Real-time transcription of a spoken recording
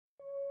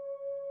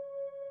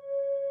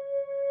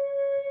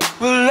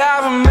Well, I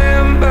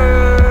remember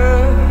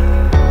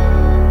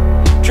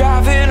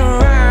driving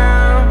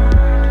around,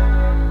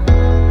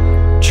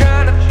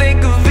 trying to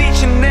think of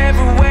each and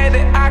every way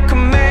that I could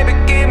maybe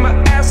get my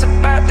ass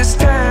about this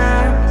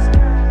time.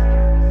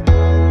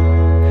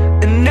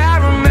 And I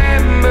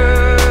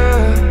remember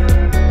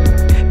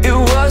it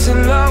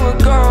wasn't long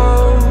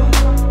ago.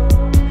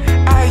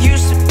 I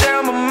used to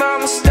tell my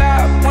mama,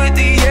 stop with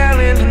the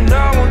yelling, a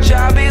normal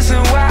job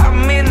isn't why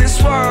I'm in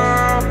this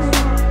world.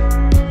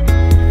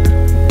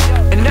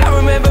 And I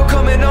remember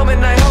coming home at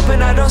night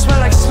hoping I don't smell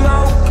like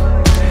smoke,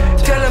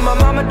 telling my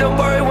mama, don't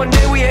worry, one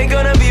day we ain't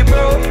gonna be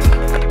broke.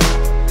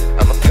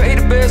 I'ma pay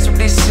the bills with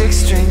these 6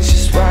 strings,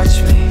 just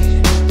watch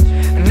me.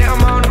 And now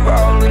I'm on the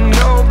roll and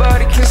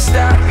nobody can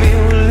stop me.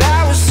 Well,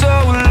 I was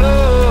so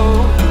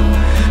low,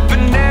 but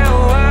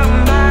now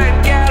I'm high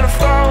in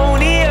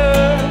California.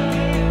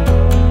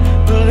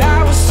 Well,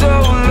 I was so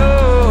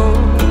low,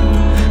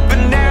 but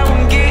now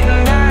I'm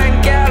getting high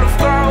in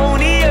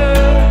California.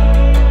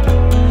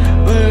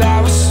 Well,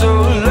 I was so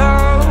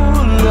low,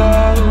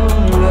 low,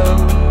 low,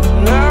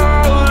 low,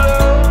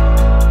 low.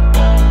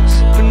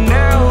 But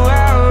now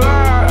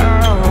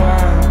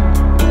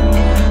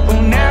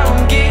well, now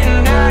I'm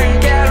getting high in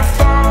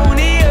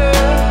California.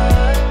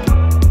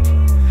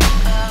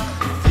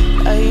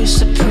 I used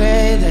to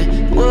pray that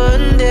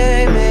one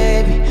day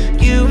maybe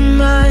you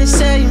might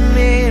save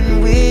me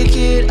and we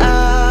get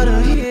out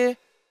of here.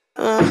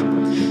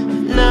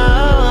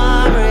 Now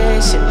I'm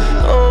racing,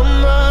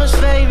 almost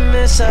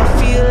famous. I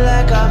feel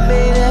like I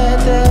made it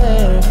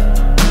there.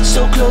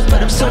 So close,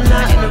 but I'm still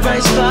not in the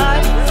right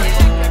spot.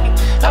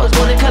 I was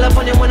born in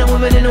California when a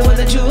woman in the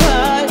weather too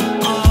hot.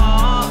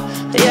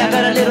 Yeah, I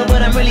got a little,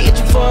 but I'm really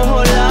itching for a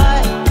whole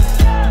lot.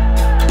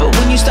 But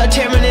when you start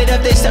tearing it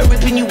up, they start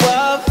ripping you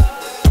off.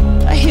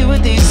 I hear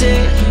what they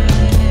say,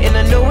 and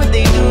I know what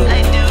they do.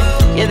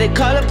 Yeah, they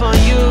call upon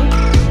you,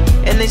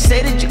 and they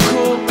say that you're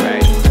cool,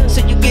 right?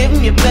 So you give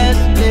them your best,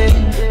 yeah.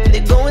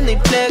 They go and they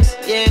flex,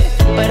 yeah.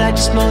 But I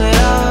just mow it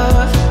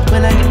off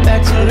when I get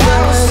back to the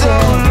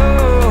house.